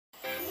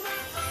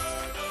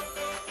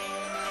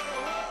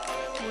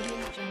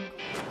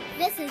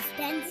This is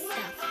Ben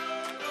stuff.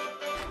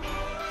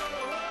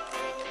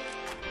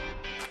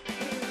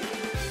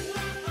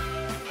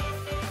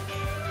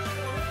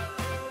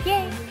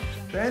 Yay!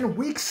 Ben,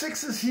 week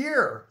 6 is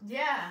here.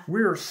 Yeah.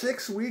 We are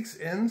 6 weeks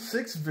in,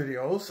 6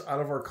 videos out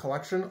of our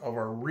collection of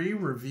our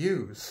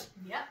reviews.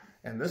 Yep.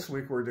 And this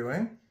week we are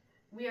doing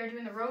the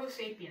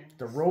Robosapiens.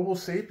 The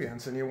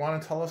Robosapiens. And you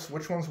want to tell us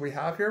which ones we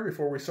have here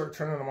before we start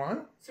turning them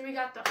on? So we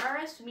got the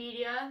RS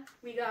Media,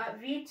 we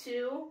got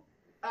V2,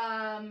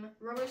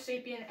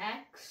 Robosapien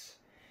X,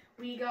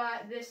 we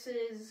got, this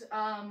is,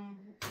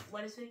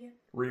 what is it again?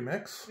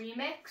 Remix.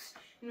 Remix,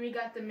 and we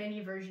got the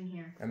mini version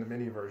here. And the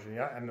mini version,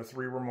 yeah, and the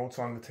 3 remotes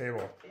on the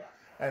table. Yeah.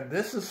 And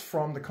this is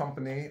from the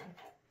company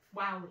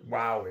WowWee's.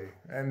 WowWee's.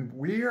 And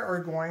we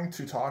are going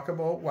to talk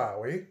about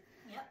WowWee's.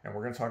 Yep. And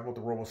we're going to talk about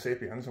the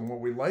Robosapiens and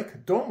what we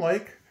like, don't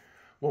like,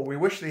 what we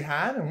wish they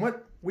had, and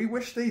what we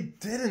wish they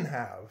didn't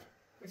have.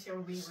 Which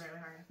will be really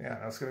hard.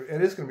 Yeah,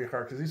 it is going to be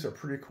hard because these are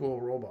pretty cool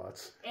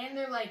robots. And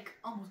they're like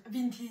almost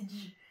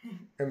vintage.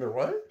 And they're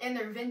what? And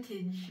they're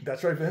vintage.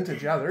 That's right,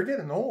 vintage. Yeah, they're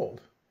getting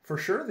old. For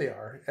sure they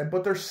are.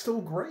 But they're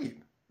still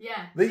great.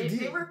 Yeah,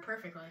 They work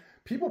perfectly.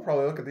 People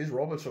probably look at these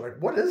robots and are like,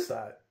 what is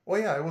that?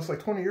 Well, yeah, it was like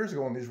 20 years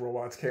ago when these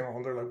robots came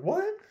out. They're like,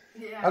 what?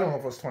 Yeah. I don't know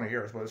if it was 20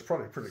 years, but it's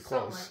probably pretty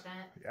close. Something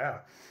like that.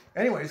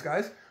 Yeah. Anyways,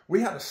 guys,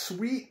 we had a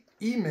sweet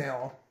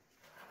email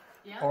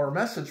or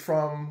message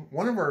from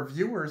one of our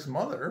viewers'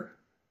 mother,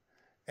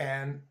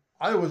 and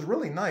I was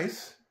really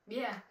nice.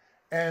 Yeah.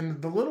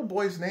 And the little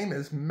boy's name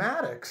is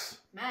Maddox.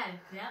 Maddox,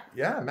 yeah.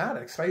 Yeah,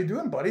 Maddox. How you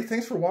doing, buddy?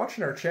 Thanks for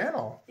watching our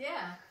channel.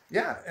 Yeah.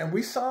 Yeah, and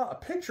we saw a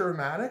picture of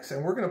Maddox,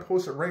 and we're going to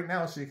post it right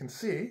now so you can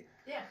see.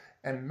 Yeah.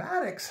 And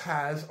Maddox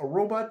has a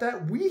robot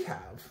that we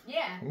have.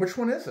 Yeah. Which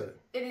one is it?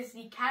 It is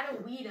the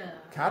Catawita.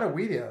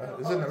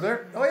 Catawita. Is it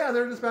there? Oh, yeah,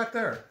 there it is back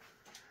there.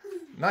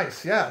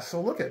 Nice, yeah. So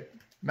look at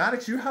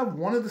Maddox, you have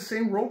one of the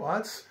same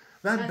robots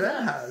that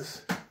Ben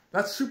has.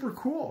 That's super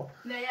cool.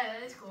 No, yeah,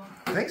 that is cool.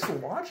 Thanks for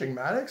watching,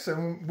 Maddox,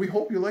 and we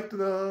hope you liked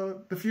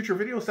the future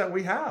videos that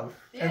we have.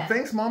 Yeah. And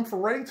thanks, Mom, for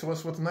writing to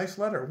us with a nice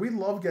letter. We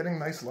love getting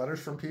nice letters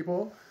from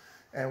people,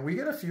 and we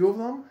get a few of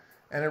them,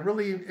 and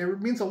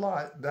it means a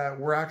lot that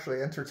we're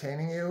actually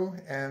entertaining you,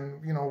 and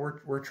you know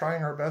we're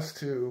trying our best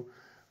to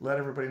let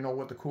everybody know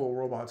what the cool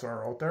robots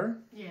are out there.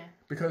 Yeah.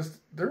 Because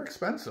they're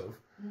expensive.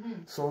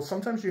 So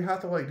sometimes you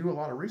have to like do a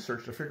lot of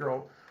research to figure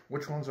out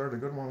which ones are the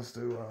good ones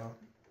to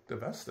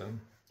invest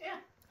in. Yeah.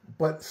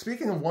 But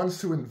speaking of ones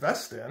to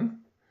invest in,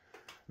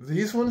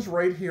 these ones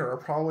right here are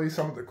probably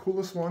some of the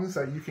coolest ones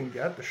that you can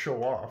get to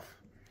show off.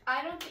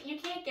 You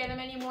can't get them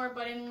anymore,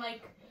 but in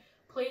like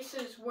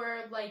places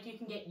where like you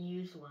can get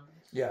used ones.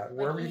 Yeah,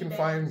 wherever you can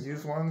find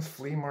used ones,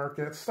 flea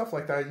markets, stuff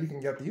like that, you can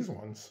get these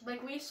ones.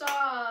 Like we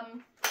saw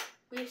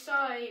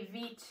a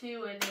V2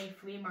 in a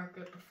flea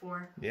market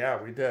before.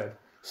 Yeah, we did.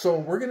 So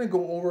we're going to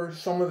go over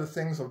some of the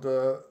things of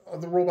the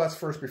robots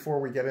first before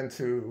we get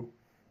into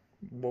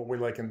what we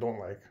like and don't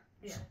like.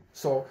 Yeah.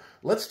 So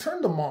let's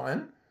turn them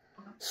on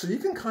so you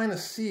can kind of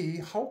see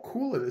how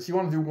cool it is. You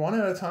want to do one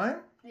at a time?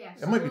 Yeah.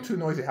 It might be too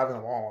noisy having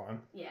them all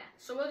on. Yeah.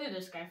 So we'll do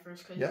this guy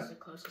first because he's the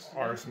closest to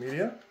me. RS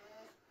Media.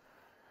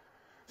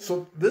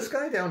 So this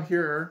guy down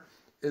here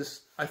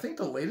is, I think,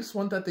 the latest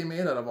one that they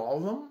made out of all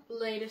of them.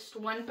 Latest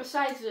one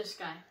besides this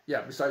guy.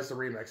 Yeah, besides the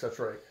remix, that's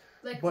right.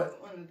 Like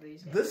but one of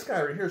these guys. This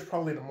guy right here is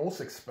probably the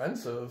most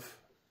expensive.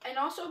 And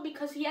also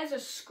because he has a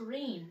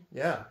screen.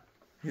 Yeah.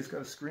 He's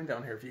got a screen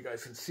down here. If you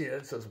guys can see it,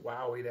 it says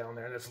WowWee's down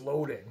there, and it's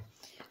loading.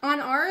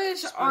 On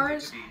ours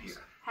has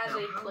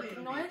a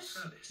clicking noise.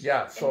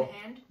 Yeah, so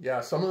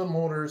some of the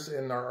motors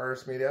in our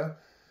RS Media,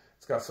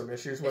 it's got some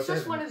issues with it.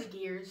 It's just one of the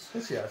gears.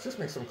 It just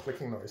makes some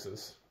clicking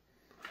noises.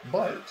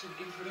 But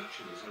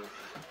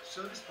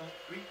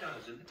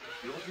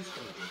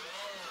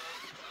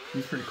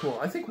he's pretty cool.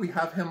 I think we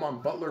have him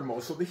on butler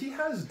mode, so he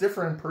has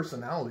different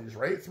personalities,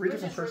 right? 3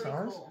 different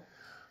personalities.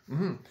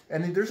 Really cool.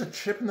 And there's a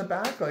chip in the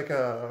back, like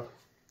a,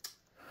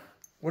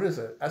 what is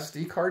it?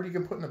 SD card you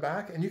can put in the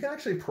back, and you can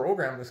actually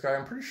program this guy.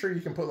 I'm pretty sure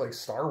you can put like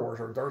Star Wars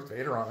or Darth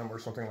Vader on him or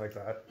something like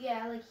that.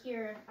 Yeah, like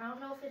here. I don't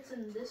know if it's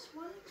in this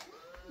one.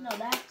 No,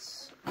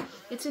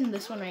 it's in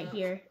this one right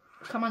here.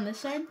 Come on this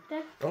side,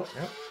 Dad. Oh,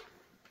 yeah.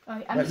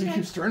 He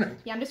keeps turning.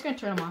 Yeah, I'm just going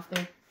to turn him off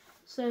there.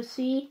 So,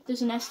 see,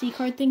 there's an SD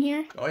card thing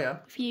here. Oh, yeah.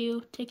 If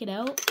you take it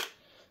out,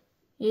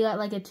 you got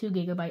like a 2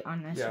 GB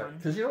on this one. Yeah,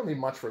 because you don't need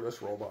much for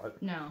this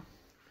robot. No.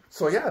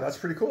 So, yeah, that's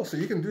pretty cool. So,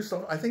 you can do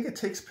stuff. I think it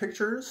takes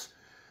pictures.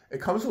 It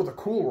comes with a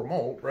cool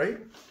remote, right?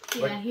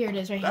 Yeah, like, here it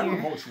is right that here.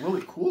 That remote's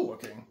really cool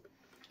looking.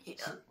 Yeah.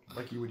 So,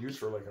 like you would use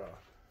for like a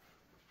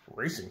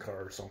racing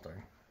car or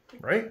something,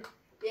 right?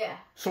 Yeah.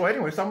 So,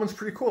 anyways, that one's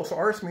pretty cool. So,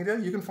 RS Media,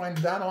 you can find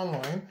that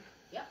online.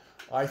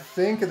 I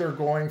think they're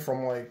going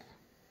from like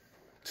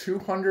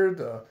 200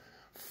 to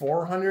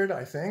 400,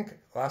 I think,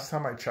 last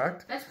time I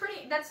checked. That's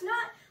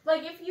not,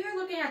 like, if you're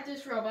looking at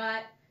this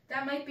robot,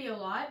 that might be a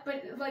lot,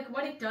 but, like,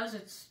 what it does,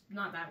 it's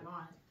not that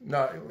lot.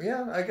 No,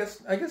 yeah, I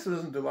guess it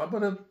doesn't do a lot,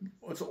 but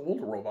it's an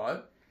old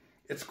robot.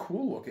 It's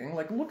cool looking.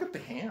 Like, look at the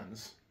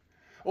hands.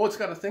 Oh, it's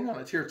got a thing on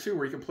it here too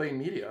where you can play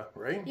media,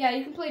 right? Yeah,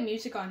 you can play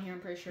music on here, I'm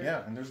pretty sure.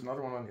 Yeah, and there's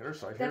another one on the other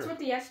side That's here. what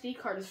the SD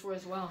card is for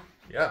as well.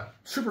 Yeah,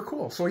 super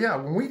cool. So yeah,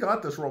 when we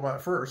got this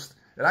robot first,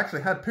 it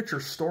actually had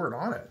pictures stored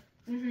on it.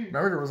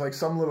 Remember there was like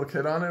some little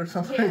kid on it or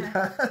something like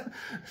that?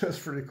 That's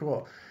pretty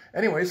cool.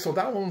 Anyway, so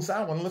that one's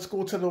that one. Let's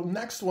go to the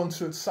next one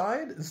to its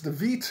side. It's the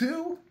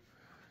V2.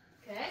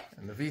 Okay.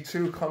 And the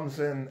V2 comes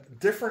in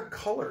different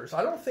colors.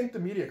 I don't think the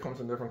media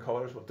comes in different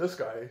colors, but this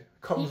guy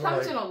comes He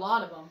comes in a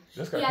lot of them.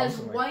 This guy he has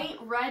comes in white,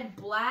 red,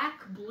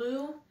 black,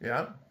 blue.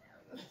 Yeah.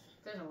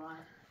 There's a lot.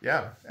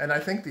 Yeah, and I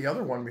think the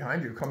other one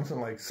behind you comes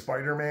in like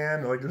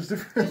Spider-Man. Like there's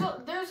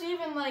different. There's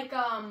even like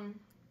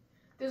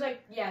there's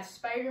like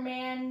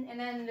Spider-Man, and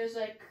then there's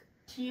like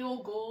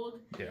teal,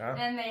 gold. Yeah.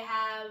 And they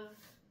have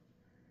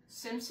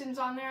Simpsons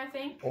on there, I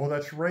think. Oh,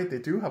 that's right. They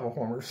do have a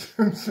Homer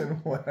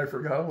Simpson one. I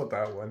forgot about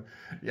that one.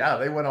 Yeah,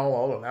 they went all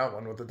out on that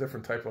one with the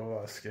different type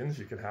of skins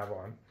you can have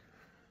on.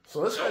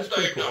 So this guy's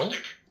pretty cool.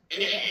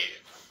 Initiated.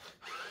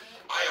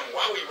 I am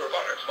WowWee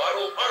Robotics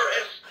model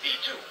RS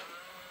V2.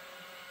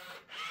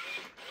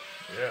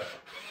 Yeah.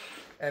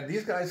 And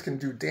these guys can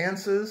do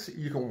dances.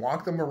 You can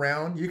walk them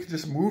around. You can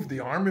just move the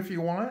arm if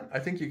you want. I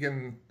think you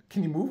can.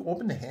 Can you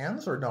open the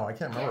hands or no? I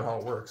can't remember how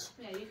it works.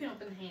 Yeah, you can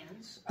open the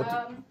hands.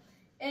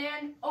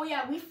 And oh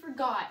yeah, we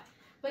forgot.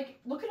 Like,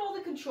 look at all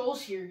the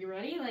controls here. You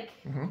ready? Like,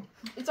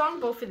 it's on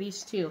both of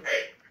these too.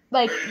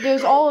 Like,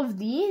 there's all of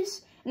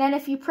these, and then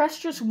if you press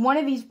just one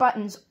of these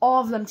buttons,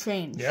 all of them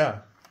change.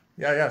 Yeah.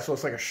 Yeah. So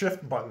it's like a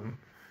shift button,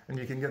 and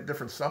you can get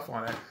different stuff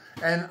on it.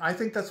 And I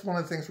think that's one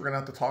of the things we're going to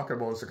have to talk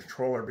about as a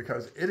controller,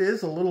 because it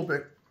is a little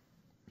bit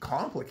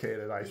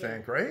complicated, I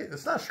think, right?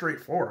 It's not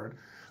straightforward.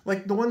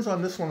 Like the ones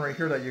on this one right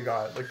here that you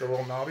got, like the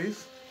little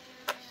knobbies,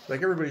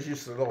 like everybody's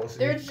used to those.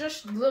 They're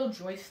just little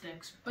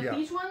joysticks. But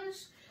these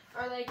ones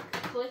are like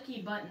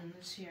clicky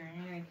buttons here.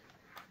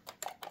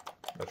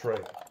 That's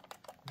right.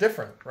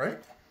 Different, right?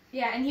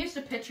 Yeah, and here's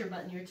the picture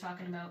button you were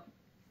talking about.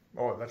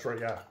 Oh, that's right,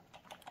 yeah.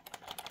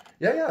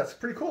 Yeah, it's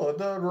pretty cool.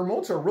 The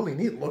remotes are really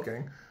neat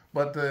looking,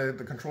 but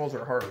the controls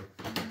are hard.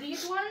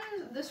 These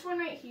ones, this one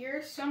right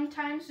here,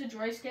 sometimes the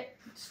joystick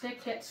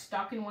gets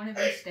stuck in one of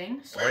these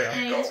things. Oh, yeah.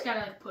 And you just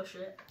gotta push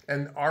it.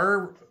 And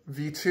our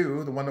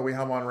V2, the one that we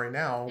have on right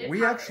now,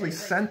 we actually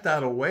sent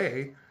that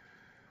away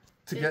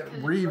to get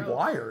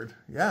rewired.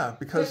 Yeah,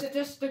 because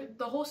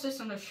the whole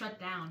system is shut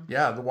down.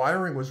 Yeah, the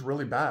wiring was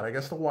really bad. I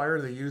guess the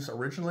wire they used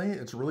originally,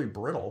 it's really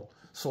brittle.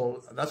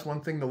 So that's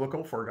one thing to look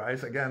out for,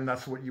 guys. Again,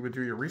 that's what you would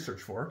do your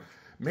research for.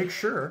 Make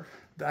sure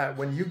that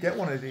when you get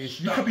one of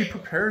these, you could be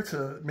prepared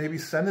to maybe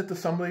send it to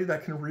somebody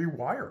that can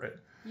rewire it.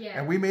 Yeah.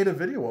 And we made a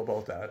video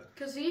about that.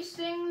 Because these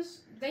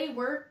things, they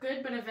work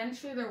good, but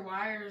eventually their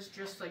wires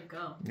just like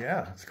go.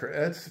 Yeah,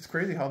 it's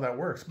crazy how that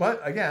works.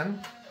 But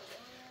again,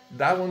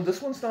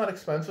 this one's not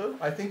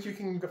expensive. I think you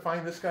can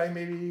find this guy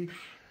maybe,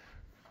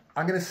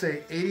 I'm going to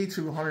say $80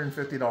 to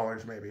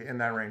 $150 maybe, in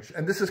that range.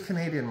 And this is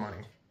Canadian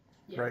money,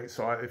 right?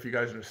 So if you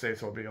guys are in the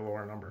States, it'll be a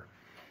lower number.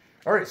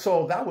 All right,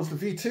 so that was the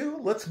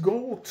V2. Let's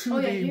go to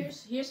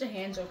here's the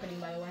hands opening,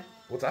 by the way.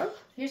 What's that?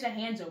 Here's the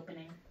hands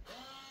opening.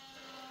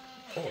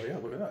 Oh, yeah,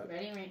 look at that.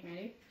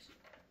 Ready?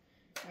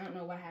 I don't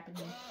know what happened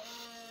here.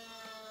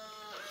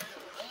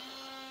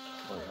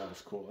 Oh, yeah, that's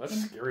cool. That's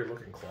scary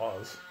looking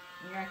claws.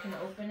 Yeah, I can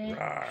open it.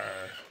 Rawr.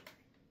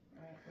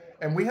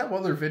 And we have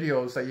other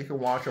videos that you can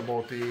watch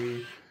about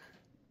the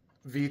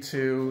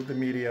V2, the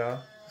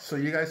media. So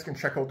you guys can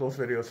check out those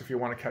videos if you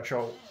want to catch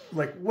out,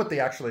 like, what they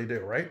actually do,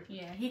 right?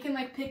 Yeah, he can,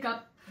 like, pick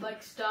up,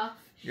 like, stuff.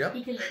 Yep.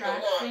 He can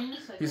track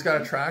things. Like, he's got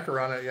a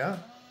tracker on it, yeah.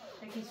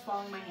 Like he's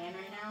following my hand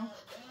right now.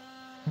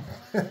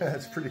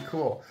 That's pretty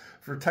cool.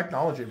 For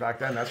technology back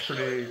then, that's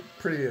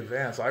pretty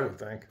advanced, I would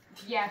think.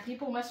 Yeah,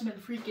 people must have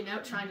been freaking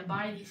out trying to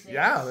buy these things.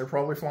 Yeah, they're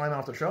probably flying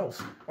off the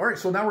shelves. All right,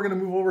 so now we're going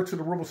to move over to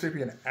the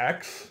Robosapien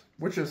X,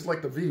 which is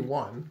like the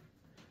V1.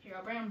 Here,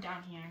 I'll bring them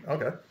down here.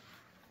 Okay.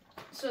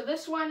 So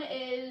this one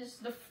is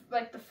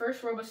the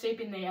first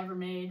Robosapien they ever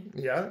made.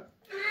 Yeah.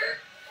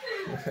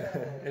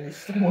 And he's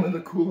still one of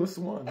the coolest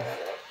ones.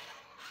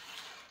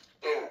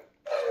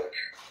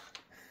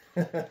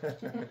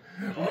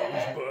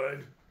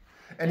 Rosebud.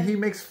 And he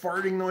makes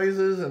farting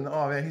noises, and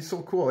oh man, he's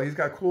so cool. He's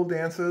got cool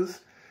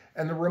dances.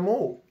 And the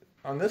remote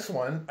on this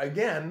one,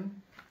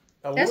 again,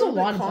 a little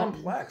bit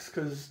complex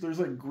because there's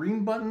like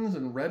green buttons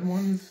and red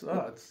ones.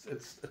 Oh,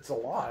 it's a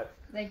lot.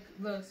 Like,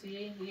 look,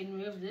 see, you can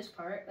move this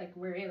part, like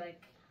where he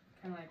like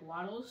kind of like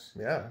waddles.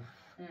 Yeah.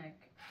 And,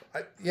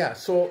 like, yeah.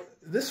 So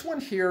this one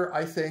here,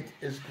 I think,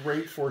 is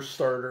great for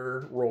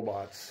starter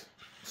robots.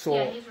 So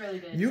yeah, he's really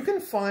good. You can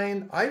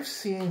find. I've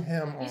seen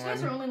him These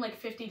guys are only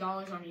like $50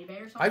 on eBay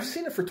or something. I've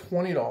seen it for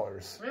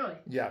 $20. Really?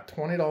 Yeah,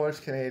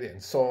 $20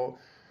 Canadian. So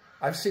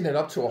I've seen it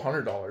up to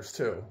 $100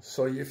 too.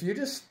 So if you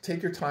just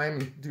take your time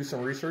and do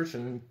some research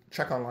and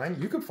check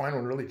online, you could find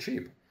one really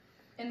cheap.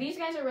 And these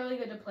guys are really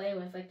good to play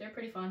with. Like, they're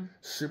pretty fun.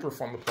 Super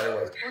fun to play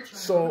with.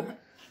 So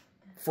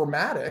for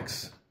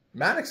Maddox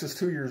is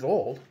 2 years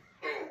old.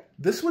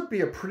 this would be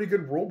a pretty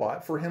good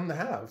robot for him to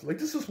have. Like,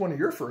 this is one of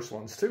your first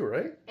ones too,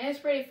 right? And it's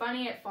pretty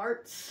funny. It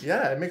farts.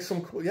 Yeah, it makes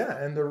some cool. Yeah,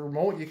 and the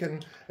remote,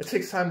 it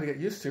takes time to get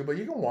used to, but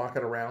you can walk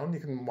it around. You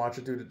can watch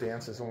it do the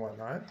dances and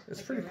whatnot.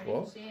 It's pretty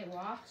cool. See, it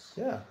walks.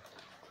 Yeah.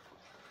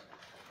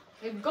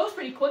 It goes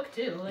pretty quick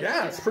too. Like,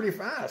 yeah, it's pretty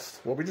fast.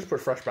 Well, we just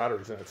put fresh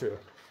batteries in it too.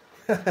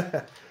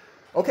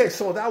 Okay,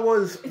 so that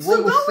was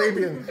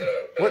Robosapien.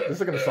 What? Is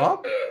it going to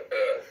stop?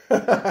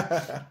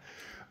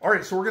 All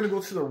right, so we're going to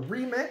go to the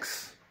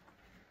remix.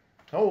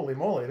 Holy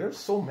moly, there's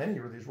so many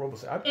of these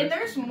Robosapiens. And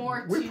there's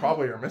more, We too.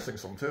 probably are missing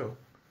some, too.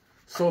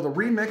 So the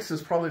remix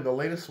is probably the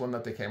latest one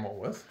that they came out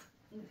with.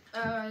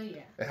 Yeah.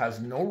 It has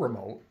no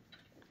remote.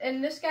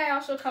 And this guy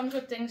also comes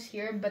with things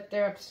here, but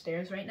they're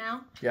upstairs right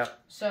now. Yeah.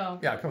 So.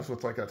 Yeah, it comes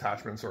with, like,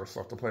 attachments or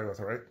stuff to play with,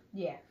 right?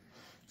 Yeah.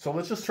 So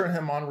let's just turn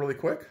him on really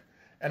quick.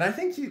 And I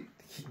think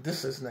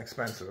this isn't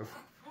expensive.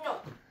 No.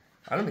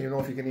 I don't even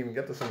know if you can even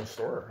get this in the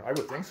store. I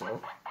would think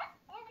so.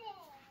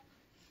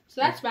 So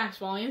that's max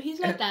volume.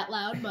 He's not that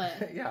loud,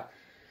 but... Yeah.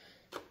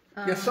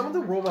 Yeah, some of the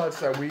robots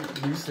that we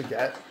used to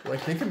get,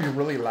 like, they can be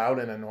really loud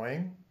and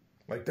annoying.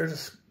 Like, they're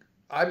just...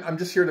 I'm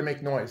just here to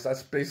make noise.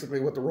 That's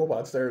basically what the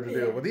robot's there to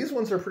do. But these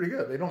ones are pretty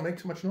good. They don't make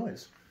too much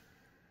noise.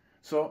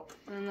 So,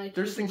 like,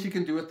 there's things you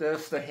can do with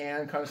this. The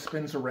hand kind of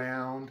spins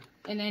around.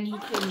 And then he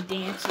can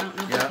dance. I don't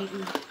know Yeah. if you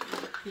can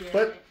hear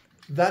But it.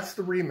 that's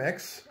the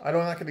remix. I'm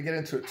not going to get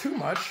into it too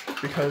much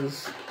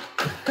because...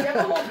 We have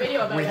a whole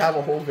video about it. We have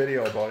a whole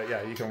video about it.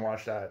 Yeah, you can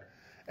watch that.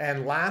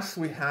 And last,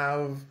 we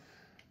have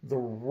the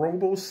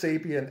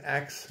Robosapien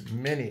X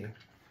Mini.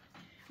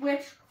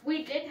 Which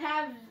we did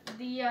have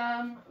the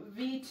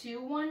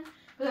V2 one,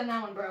 but then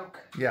that one broke.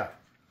 Yeah.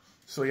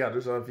 So yeah,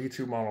 there's a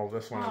V2 model of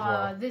this one as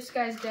well. This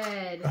guy's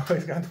dead. Oh,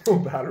 he's got no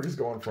batteries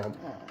going from.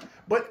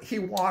 But he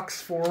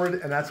walks forward,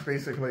 and that's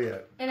basically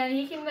it. And then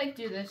he can like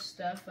do this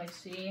stuff. Like,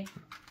 see,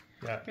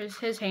 Yeah.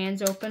 his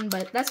hands open,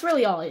 but that's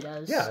really all he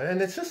does. Yeah,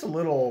 and it's just a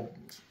little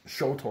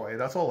show toy.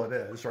 That's all it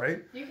is,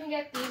 right? You can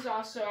get these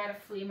also at a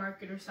flea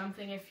market or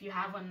something if you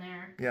have one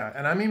there. Yeah,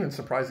 and I'm even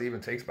surprised it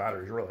even takes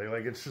batteries, really.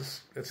 Like,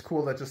 it's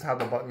cool that just have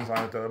the buttons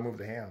on it to move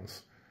the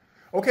hands.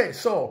 Okay,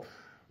 so,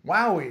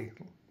 WowWee.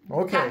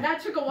 Okay.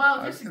 That took a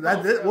while just to go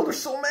Well, through. there's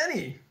so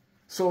many.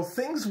 So,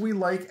 things we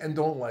like and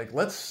don't like.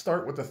 Let's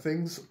start with the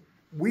things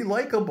we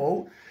like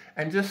about,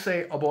 and just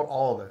say about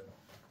all of it.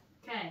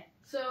 Okay,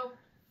 so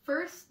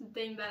first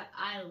thing that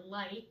I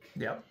like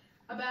Yep.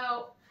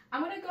 about,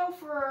 I'm gonna go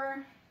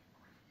for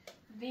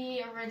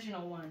the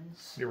original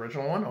ones. The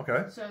original one?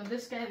 Okay. So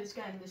this guy, this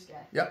guy, and this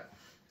guy. Yep.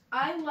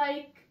 I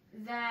like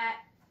that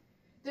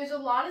there's a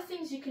lot of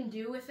things you can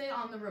do with it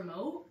on the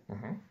remote.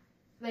 Mm-hmm.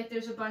 Like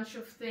there's a bunch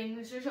of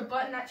things. There's a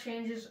button that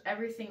changes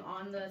everything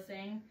on the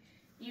thing.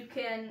 You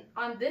can,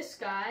 on this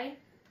guy,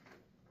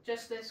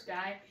 just this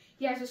guy,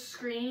 he has a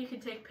screen. You can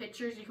take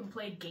pictures. You can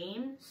play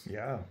games.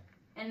 Yeah.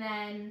 And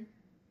then,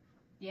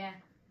 yeah.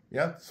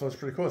 Yeah, so it's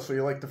pretty cool. So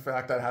you like the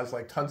fact that it has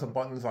like tons of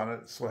buttons on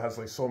it, so it has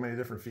like so many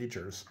different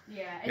features.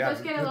 Yeah, it Yeah,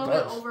 does get a it little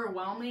does. bit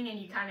overwhelming and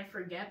you kind of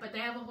forget, but they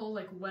have a whole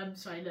like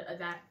website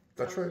that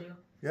That's tells right. you.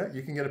 Yeah,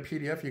 you can get a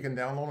PDF you can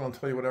download and it'll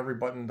tell you what every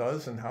button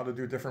does and how to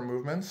do different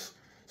movements.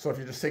 So if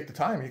you just take the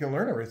time, you can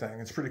learn everything.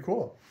 It's pretty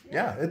cool.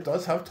 Yeah, it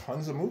does have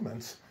tons of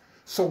movements.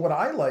 So what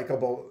I like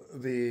about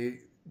the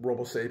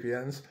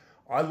Robosapiens,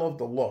 I love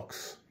the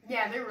looks.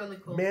 Yeah, they're really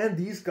cool. Man,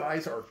 these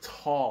guys are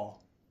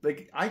tall.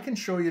 Like, I can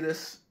show you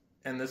this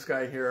and this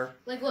guy here.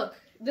 Like, look,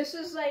 this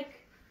is like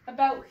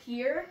about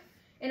here,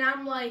 and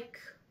I'm like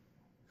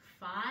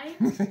 5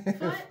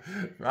 foot,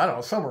 I don't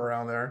know, somewhere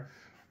around there.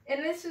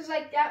 and this is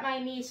like at my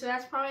knee, so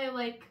that's probably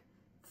like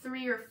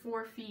 3 or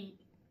 4 feet.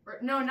 Or,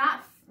 no,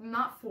 not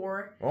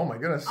 4. Oh my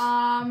goodness.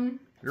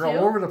 You're 2?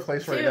 all over the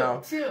place right now.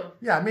 2.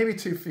 Yeah, maybe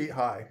 2 feet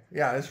high.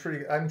 Yeah, it's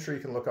pretty. I'm sure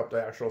you can look up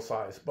the actual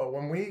size. But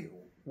when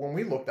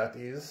we looked at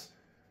these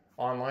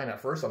online at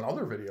first on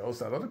other videos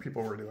that other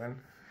people were doing,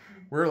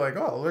 we were like,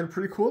 oh, they're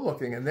pretty cool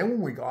looking. And then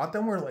when we got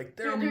them, we're like,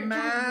 they're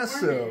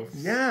massive.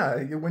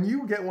 Yeah, when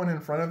you get one in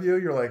front of you,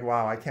 you're like,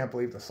 wow, I can't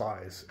believe the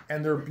size.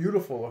 And they're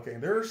beautiful looking.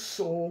 They're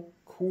so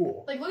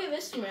cool. Like, look at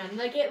this man.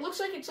 Like, it looks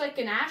like it's like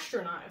an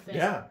astronaut, I think.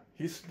 Yeah,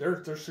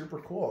 they're super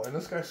cool. And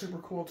this guy's super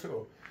cool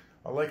too.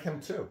 I like him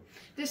too.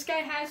 This guy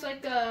has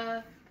like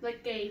a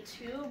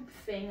tube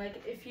thing.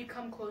 Like if you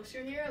come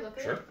closer here, look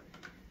at it.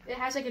 It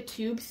has like a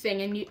tube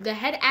thing, and the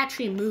head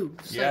actually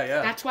moves. Yeah, like,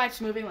 yeah. That's why it's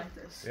moving like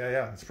this.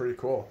 Yeah, it's pretty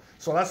cool.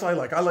 So that's what I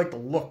like. I like the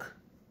look.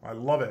 I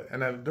love it. And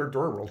then they're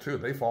durable too.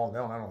 They've fallen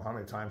down I don't know how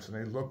many times, and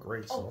they look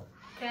great. So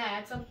Can I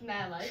add something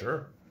that I like?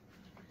 sure.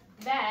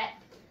 That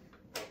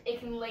it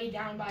can lay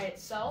down by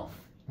itself,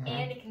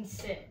 and it can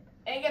sit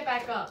and get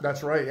back up.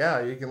 That's right.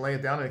 Yeah, you can lay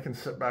it down and it can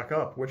sit back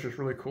up, which is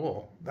really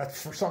cool.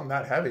 That's for something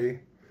that heavy.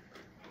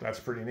 That's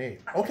pretty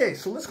neat. Okay,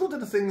 so let's go to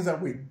the things that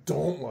we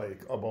don't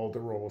like about the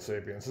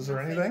Robosapiens. Is there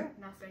anything?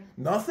 Nothing.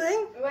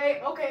 Nothing?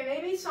 Wait. Okay.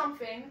 Maybe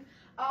something.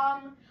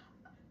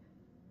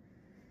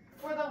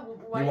 For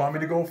the You want me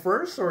to go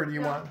first, or do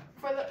you want?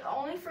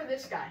 only for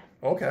this guy.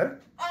 Okay.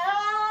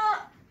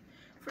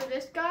 For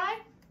this guy,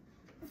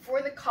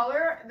 for the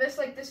color, this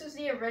is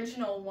the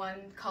original one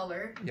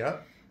color. Yeah.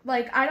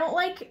 Like, I don't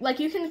like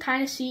you can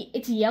kind of see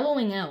it's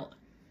yellowing out.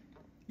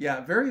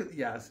 Yeah,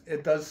 yes,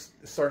 it does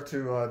start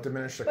to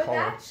diminish the but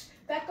color.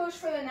 That goes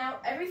for the now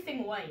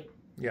everything white.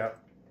 Yeah.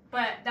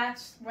 But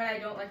that's what I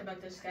don't like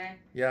about this guy.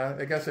 Yeah,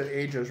 I guess it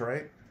ages,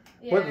 right?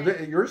 Yeah.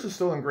 But yours is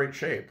still in great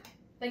shape.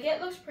 Like,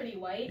 it looks pretty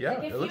white. Yeah,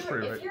 like, it looks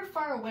pretty white. If you're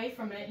far away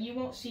from it, you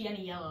won't see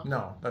any yellow.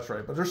 No, that's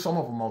right. But there's some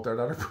of them out there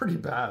that are pretty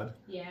bad.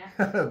 Yeah.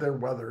 They're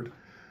weathered.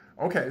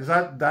 Okay, is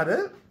that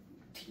it?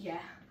 Yeah.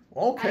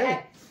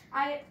 Okay.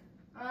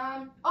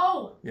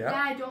 Yeah,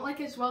 I don't like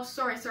it as well.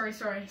 Sorry.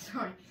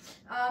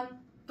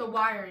 The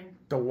wiring.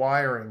 The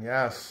wiring,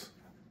 yes.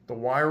 The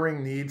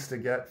wiring needs to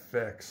get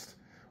fixed.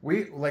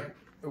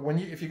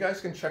 If you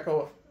guys can check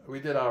out, we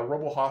did a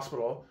Robo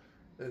Hospital.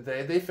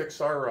 They fixed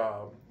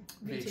our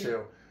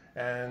V2,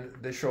 and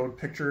they showed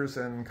pictures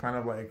and kind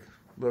of like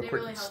little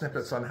quick really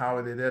snippets on how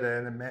they did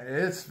it, and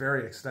it's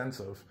very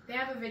extensive. They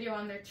have a video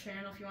on their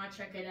channel if you want to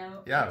check it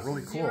out. Yeah, it's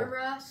really cool.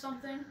 Zora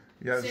something.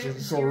 Yeah,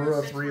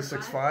 Zora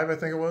 365, I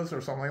think it was,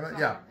 or something like that.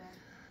 Yeah.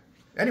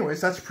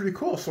 Anyways, that's pretty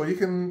cool. So you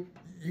can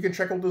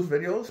check out those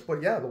videos,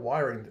 but yeah, the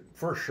wiring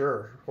for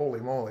sure.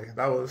 Holy moly,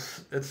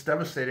 it's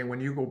devastating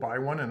when you go buy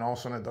one and all of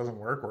a sudden it doesn't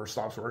work or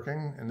stops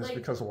working, and it's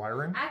because of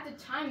wiring. At the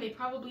time, they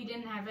probably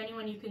didn't have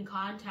anyone you can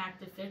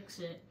contact to fix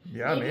it.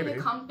 Yeah, maybe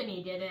the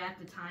company did it at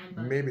the time.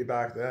 But maybe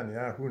back then,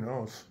 yeah, who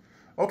knows?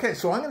 Okay,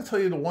 so I'm going to tell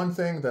you the one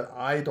thing that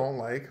I don't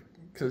like,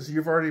 because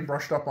you've already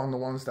brushed up on the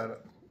ones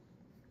that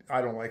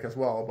I don't like as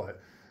well,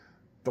 but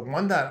the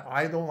one that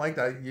I don't like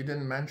that you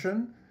didn't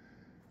mention,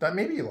 that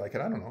maybe you like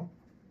it, I don't know.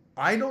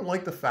 I don't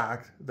like the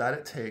fact that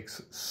it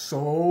takes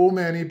so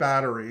many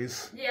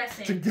batteries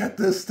to get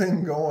this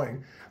thing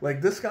going. Like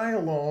this guy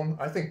alone,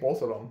 I think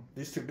both of them,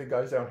 these two big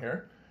guys down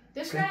here.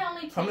 This guy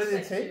only takes how many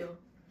did it take?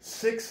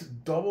 6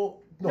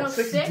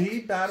 D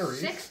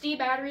batteries. 6 D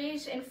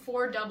batteries and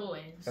 4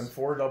 AA's. And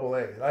 4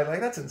 AA. Like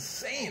that's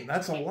insane.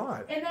 That's a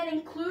lot. And then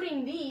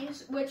including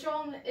these,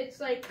 it's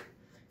like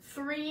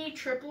 3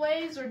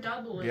 AA's or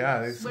AA's.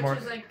 Yeah, it's which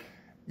is like.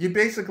 You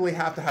basically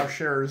have to have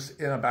shares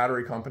in a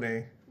battery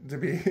company to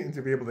be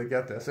able to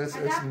get this. It's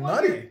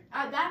nutty.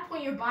 At that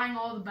point, you're buying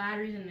all the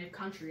batteries in the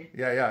country.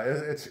 Yeah.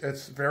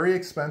 It's very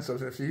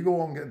expensive. If you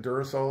go and get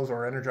Duracells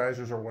or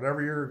Energizers or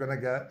whatever you're gonna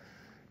get,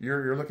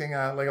 you're looking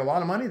at like a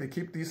lot of money to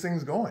keep these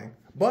things going.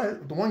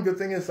 But the one good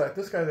thing is that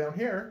this guy down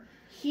here,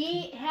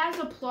 he has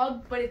a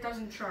plug, but it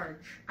doesn't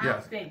charge. I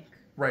don't think.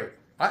 Right.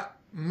 I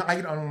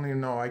don't even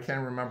know. I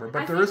can't remember.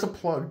 But there is a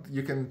plug.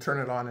 You can turn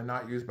it on and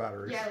not use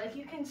batteries. Yeah, like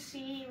you can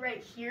see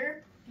right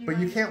here. But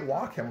you can't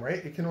walk him,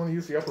 right? You can only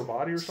use the upper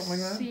body or something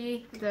like that?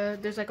 See,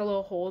 there's like a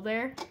little hole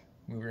there.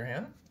 Move your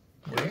hand.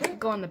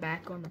 Go on the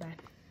back.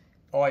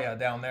 Oh, yeah,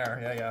 down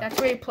there. Yeah. That's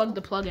where you plug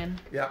the plug in.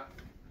 Yeah.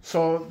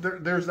 So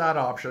there's that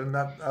option.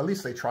 That at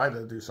least they tried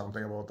to do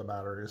something about the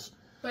batteries.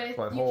 But you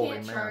holy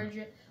can't charge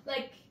it.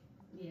 Like,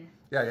 yeah.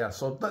 Yeah.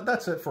 So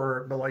that's it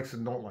for the likes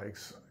and don't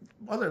likes.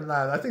 Other than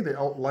that, I think the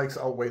likes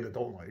outweigh the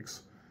don't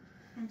likes.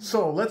 Mm-hmm.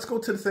 So let's go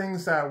to the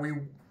things that we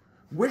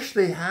wish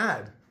they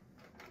had.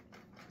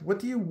 What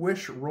do you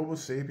wish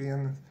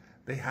Robosapien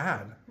they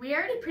had? We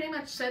already pretty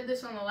much said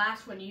this on the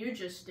last one you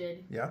just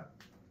did. Yeah.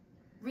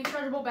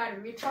 Rechargeable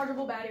battery,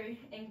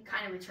 and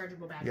kind of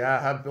rechargeable battery. Yeah,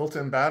 have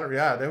built-in battery.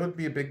 Yeah, that would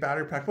be a big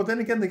battery pack. But then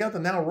again, they got the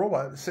Nano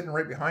robot sitting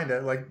right behind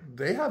it. Like,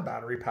 they have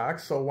battery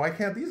packs, so why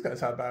can't these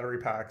guys have battery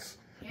packs?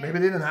 Yeah. Maybe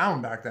they didn't have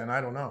them back then. I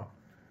don't know.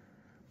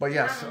 But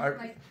yes.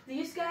 Like,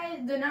 these guys,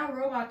 the Nano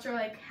robots are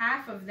like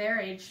half of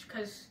their age,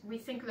 because we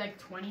think like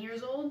 20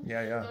 years old.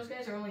 Yeah. Those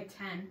guys are only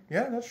 10.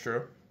 Yeah, that's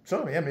true.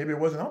 So, yeah, maybe it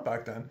wasn't out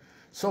back then.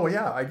 So,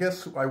 yeah, I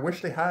guess I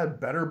wish they had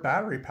better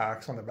battery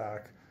packs on the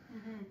back.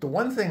 Mm-hmm. The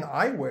one thing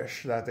I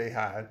wish that they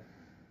had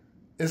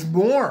is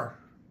more.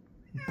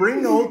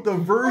 Bring out the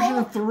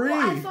version 3.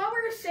 Well, I thought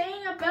we were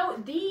saying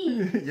about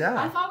these.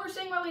 Yeah. I thought we were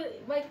saying about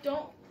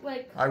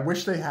I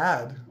wish they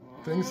had.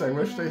 Things I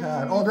wish they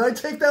had. Oh, did I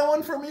take that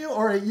one from you?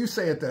 All right, you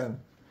say it then.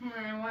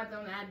 I want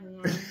them to add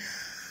more.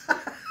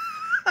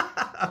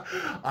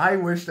 I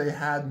wish they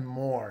had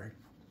more.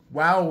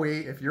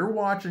 WowWee, if you're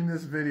watching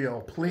this video,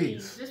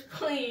 please. Just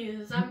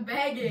please, I'm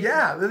begging.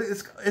 Yeah,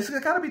 it's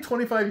got to be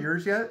 25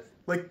 years yet.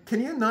 Like,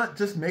 can you not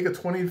just make a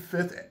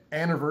 25th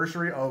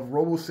anniversary of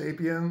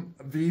Robosapien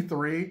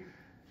V3?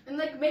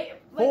 And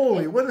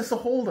holy, what is the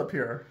hold up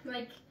here?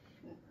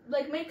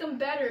 Like make them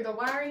better, the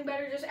wiring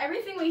better, just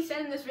everything we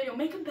said in this video,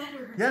 make them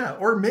better. Yeah,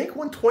 or make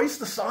one twice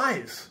the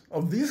size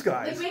of these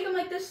guys. Like make them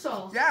like this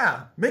tall.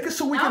 Yeah, make it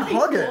so we can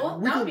hug it.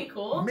 That would be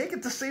cool. Make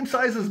it the same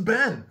size as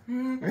Ben.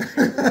 You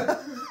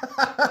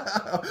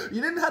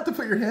didn't have to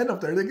put your hand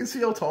up there. They can see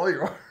how tall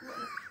you are.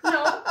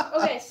 No.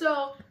 Okay,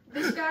 so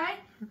this guy.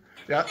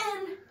 Yeah.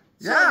 And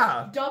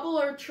double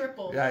or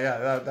triple.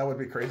 Yeah, that would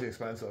be crazy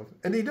expensive.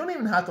 And you don't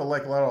even have to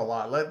let out a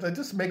lot. Let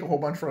just make a whole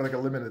bunch for like a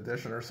limited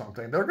edition or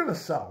something. They're gonna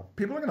sell.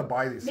 People are gonna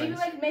buy these things.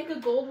 Maybe make a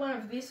gold one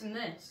of this and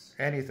this.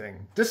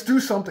 Anything. Just do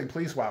something,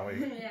 please,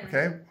 WowWee. Yeah.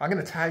 Okay? I'm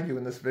gonna tag you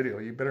in this video.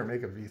 You better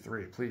make a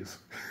V3, please.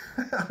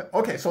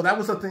 Okay, so that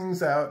was the things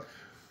that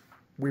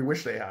we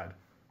wish they had.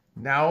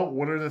 Now,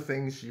 what are the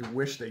things you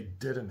wish they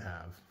didn't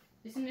have?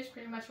 Isn't this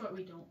pretty much what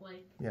we don't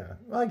like? Yeah,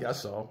 I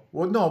guess so.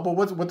 Well, no, but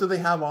what do they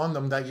have on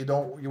them that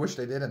you wish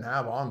they didn't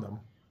have on them?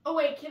 Oh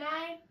wait, can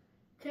I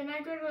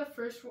go to the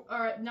first,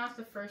 or not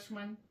the first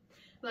one,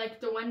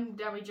 like the one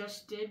that we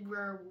just did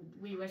where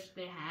we wish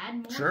they had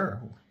more?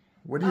 Sure.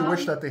 What do you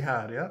wish that they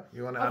had? Yeah,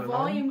 you want to add a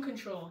volume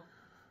control.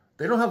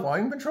 They don't have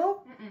volume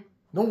control? Mm-mm.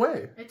 No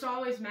way. It's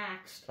always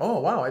maxed. Oh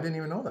wow, I didn't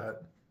even know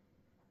that.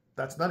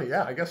 That's nutty.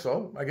 Yeah, I guess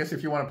so. I guess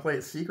if you want to play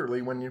it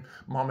secretly when your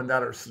mom and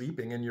dad are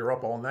sleeping and you're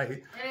up all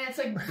night. And it's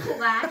like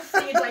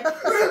blasting, like.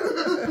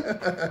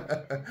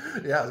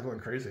 Yeah, it's going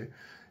crazy.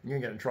 You're gonna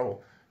get in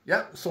trouble.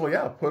 Yeah. So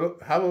yeah,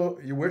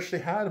 you wish they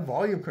had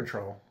volume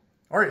control.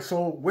 All right.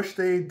 So wish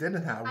they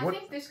didn't have. I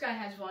think this guy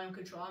has volume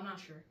control. I'm not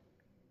sure.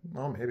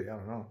 Oh, maybe, I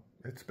don't know.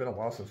 It's been a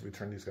while since we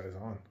turned these guys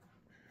on.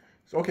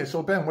 So, okay,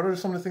 so Ben, what are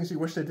some of the things you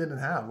wish they didn't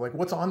have? Like,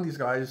 what's on these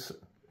guys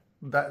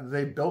that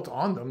they built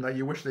on them that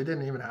you wish they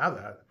didn't even have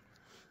that?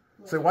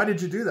 So why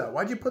did you do that?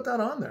 Why'd you put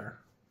that on there?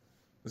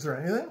 Is there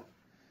anything?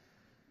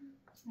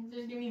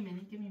 Just give me a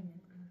minute.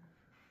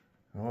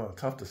 Oh,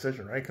 tough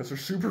decision, right? Because they're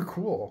super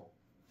cool.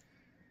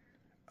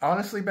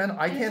 Honestly, Ben,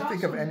 I can't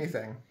think of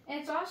anything. And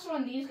it's also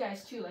on these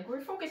guys, too. Like, we're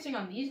focusing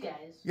on these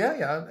guys.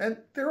 Yeah, and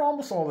they're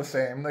almost all the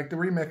same. Like, the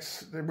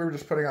remix, we were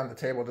just putting on the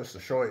table just to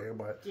show you,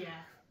 but yeah,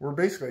 we're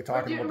basically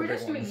talking about the big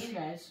ones. We're just doing these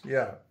guys.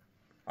 Yeah.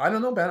 I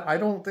don't know, Ben. I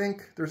don't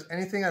think there's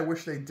anything I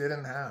wish they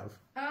didn't have.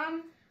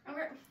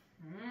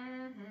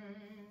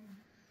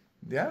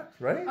 Yeah,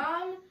 right?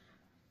 I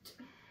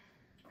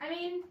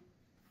mean,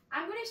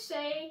 I'm going to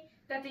say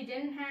that they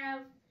didn't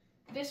have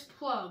this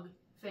plug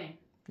thing.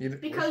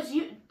 Because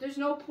there's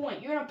no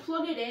point. You're going to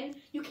plug it in.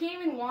 You can't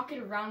even walk it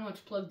around when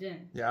it's plugged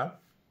in. Yeah.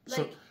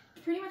 Like,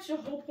 pretty much the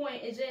whole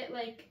point is it,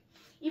 like,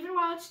 even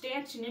while it's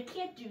dancing, it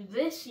can't do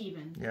this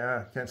even.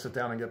 Yeah, can't sit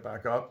down and get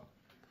back up.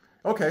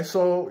 Okay,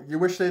 so you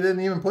wish they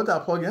didn't even put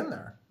that plug in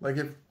there. Like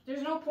if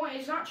there's no point.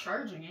 It's not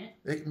charging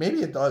it.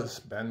 Maybe it does,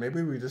 Ben.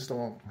 Maybe we just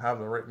don't have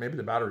the right. Maybe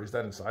the battery's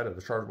dead inside of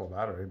the chargeable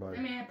battery. But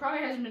I mean, it probably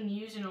hasn't been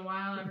used in a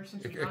while ever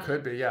since we got it. It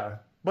could be, yeah.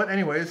 But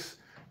anyways,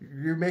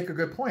 you make a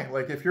good point.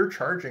 Like if you're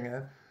charging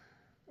it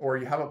or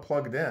you have it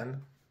plugged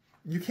in,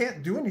 you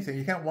can't do anything.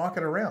 You can't walk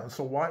it around.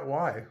 So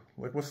why?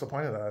 Like what's the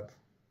point of that?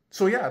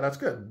 So yeah, that's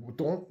good.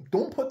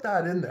 Don't put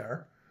that in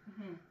there.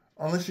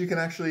 Unless you can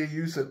actually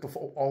use it,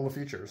 all the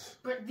features.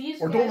 But these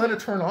don't let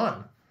it turn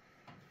on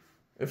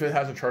if it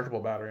has a chargeable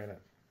battery in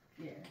it.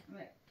 Yeah.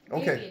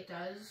 Okay. Maybe it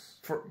does.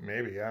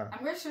 Maybe, yeah.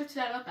 I'm going to search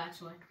that up,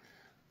 actually.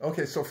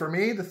 Okay, so for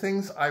me, the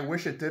things I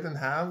wish it didn't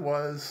have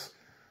was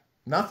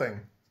nothing.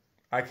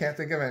 I can't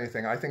think of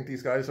anything. I think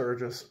these guys are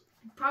just...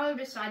 Probably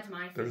besides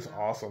my They're just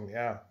awesome,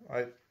 yeah.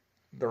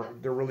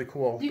 They're really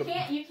cool. You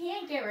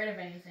can't get rid of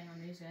anything on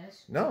these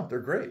guys. No, they're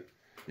great.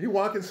 You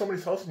walk in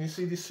somebody's house and you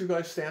see these two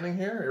guys standing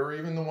here, or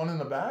even the one in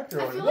the back,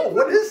 they're like, whoa,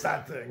 what is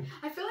that thing?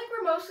 I feel like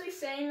we're mostly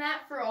saying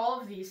that for all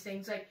of these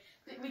things. Like,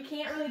 we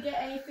can't really get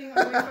anything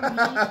away from these.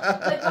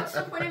 Like, what's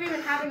the point of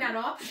even having that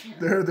option?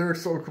 They're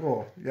so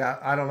cool. Yeah,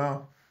 I don't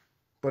know.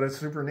 But it's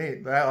super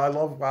neat. I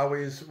love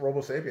WowWee's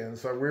Robosapien,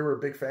 so we were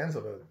big fans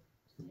of it.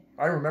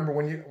 I remember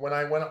when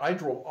I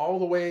drove all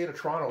the way to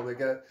Toronto to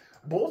get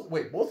both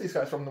these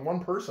guys from the one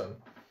person.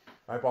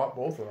 I bought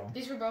both of them.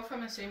 These were both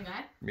from the same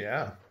guy?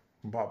 Yeah.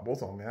 Bought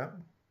both of them, yeah.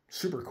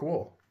 Super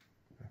cool.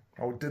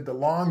 I did the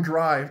long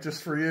drive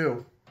just for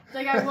you.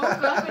 Like, I woke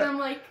up and I'm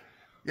like...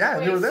 Yeah,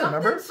 and you were there,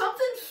 remember?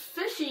 Something's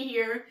fishy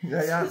here.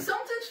 Yeah.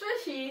 Something's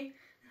fishy.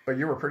 But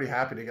you were pretty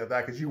happy to get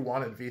that because you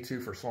wanted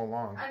V2 for so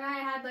long. And I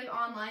had, like,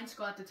 online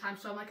school at the time,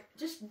 so I'm like,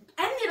 just end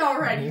it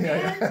already,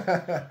 man.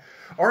 Yeah.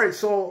 All right,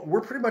 so we're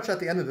pretty much at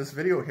the end of this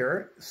video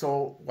here.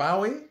 So,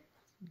 WowWee,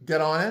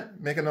 get on it.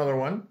 Make another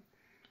one.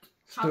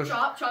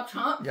 Chop,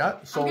 chop.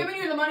 Yeah. So I'm giving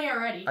you the money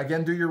already.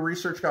 Again, do your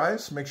research,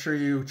 guys. Make sure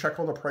you check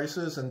all the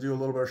prices and do a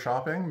little bit of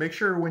shopping. Make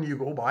sure when you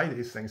go buy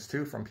these things,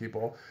 too, from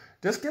people,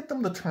 just get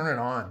them to turn it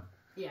on.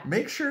 Yeah.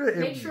 Make sure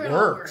it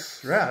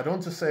works. Yeah,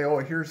 don't just say, oh,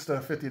 here's the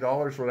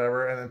 $50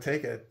 whatever, and then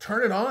take it.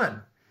 Turn it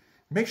on.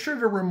 Make sure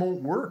the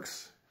remote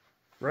works,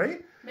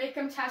 right? Make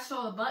them test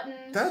all the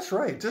buttons. That's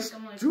right. Just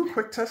do a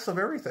quick test of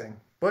everything.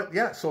 But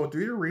yeah, so do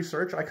your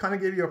research. I kind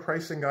of gave you a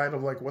pricing guide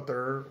of like what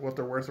they're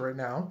worth right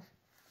now.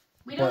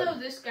 We don't know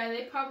this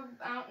guy.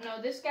 I don't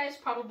know. This guy's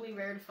probably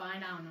rare to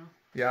find. I don't know.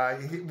 Yeah,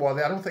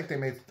 I don't think they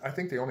made. I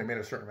think they only made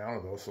a certain amount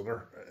of those,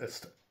 so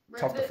it's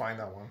tough to find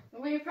that one.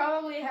 We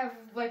probably have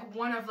like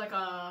one of like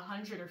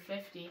 100 or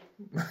 50.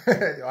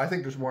 I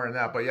think there's more than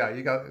that, but yeah,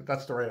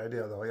 that's the right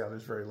idea though. Yeah,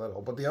 there's very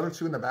little. But the other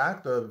two in the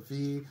back, the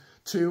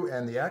V2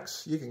 and the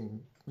X, you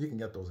can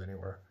get those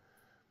anywhere.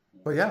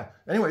 But yeah,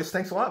 anyways,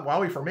 thanks a lot,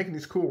 WowWee, for making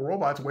these cool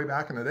robots way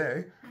back in the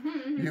day.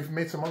 You've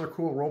made some other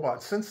cool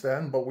robots since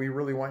then, but we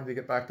really wanted to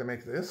get back to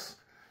make this.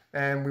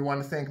 And we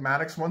want to thank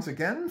Maddox once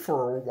again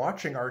for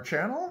watching our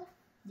channel.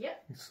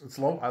 Yep.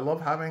 I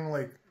love having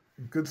like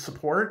good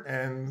support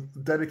and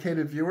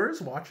dedicated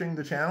viewers watching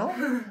the channel.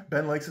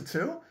 Ben likes it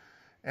too.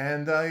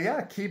 And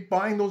yeah, keep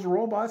buying those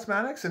robots,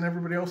 Maddox, and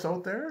everybody else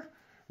out there.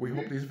 We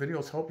hope these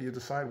videos help you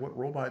decide what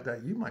robot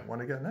that you might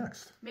want to get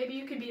next. Maybe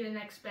you could be the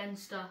next Ben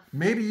Stuff.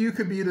 Maybe you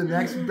could be the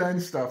next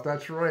Ben Stuff.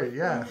 That's right,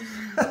 yeah.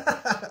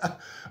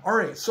 All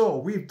right, so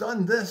we've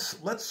done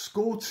this. Let's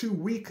go to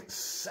week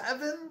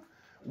 7.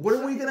 What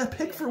are we going to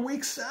pick for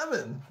week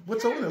 7?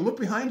 What's over there? Look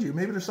behind you.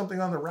 Maybe there's something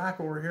on the rack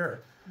over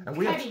here. And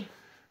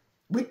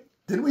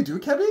didn't we do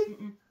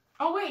Kebby?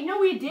 Oh, wait, no,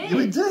 we did.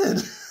 We did.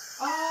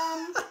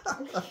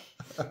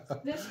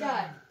 This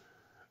guy.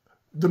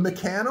 The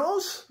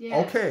Mechanos? Yeah.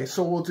 Okay,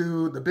 so we'll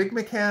do the big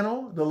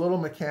Mechano, the little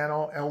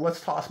Mechano, and let's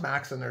toss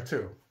Max in there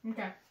too.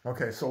 Okay.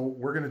 Okay, so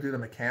we're going to do the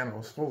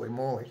Mechanos. Holy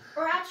moly.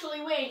 Or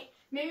actually, wait.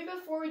 Maybe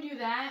before we do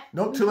that,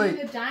 no, too late.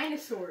 Do the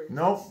dinosaurs.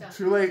 Nope,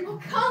 too late. Oh,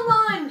 come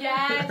on,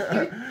 Dad.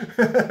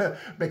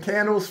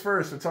 Mechanos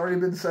first. It's already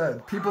been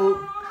said. People,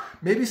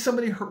 maybe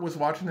somebody was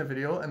watching the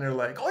video and they're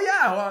like, oh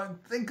yeah, well,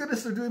 thank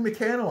goodness they're doing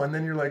Mechano. And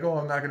then you're like, oh,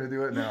 I'm not going to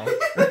do it now.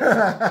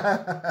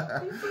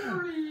 I'm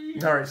sorry.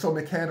 All right, so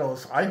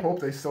Mechanos, I hope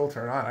they still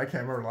turn on. I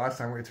can't remember the last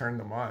time we turned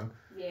them on.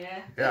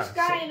 Yeah. This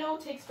guy, I know,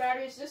 takes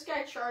batteries. This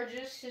guy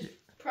charges his...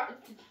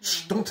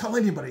 Shh, don't tell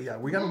anybody yet.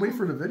 We got to wait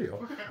for the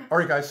video. All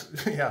right, guys.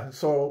 Yeah,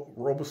 so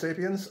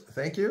Robosapiens,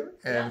 thank you.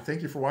 And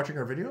thank you for watching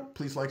our video.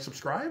 Please like,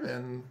 subscribe,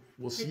 and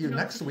we'll see you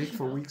next week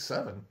for week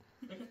 7.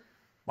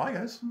 Bye,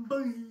 guys.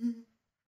 Bye.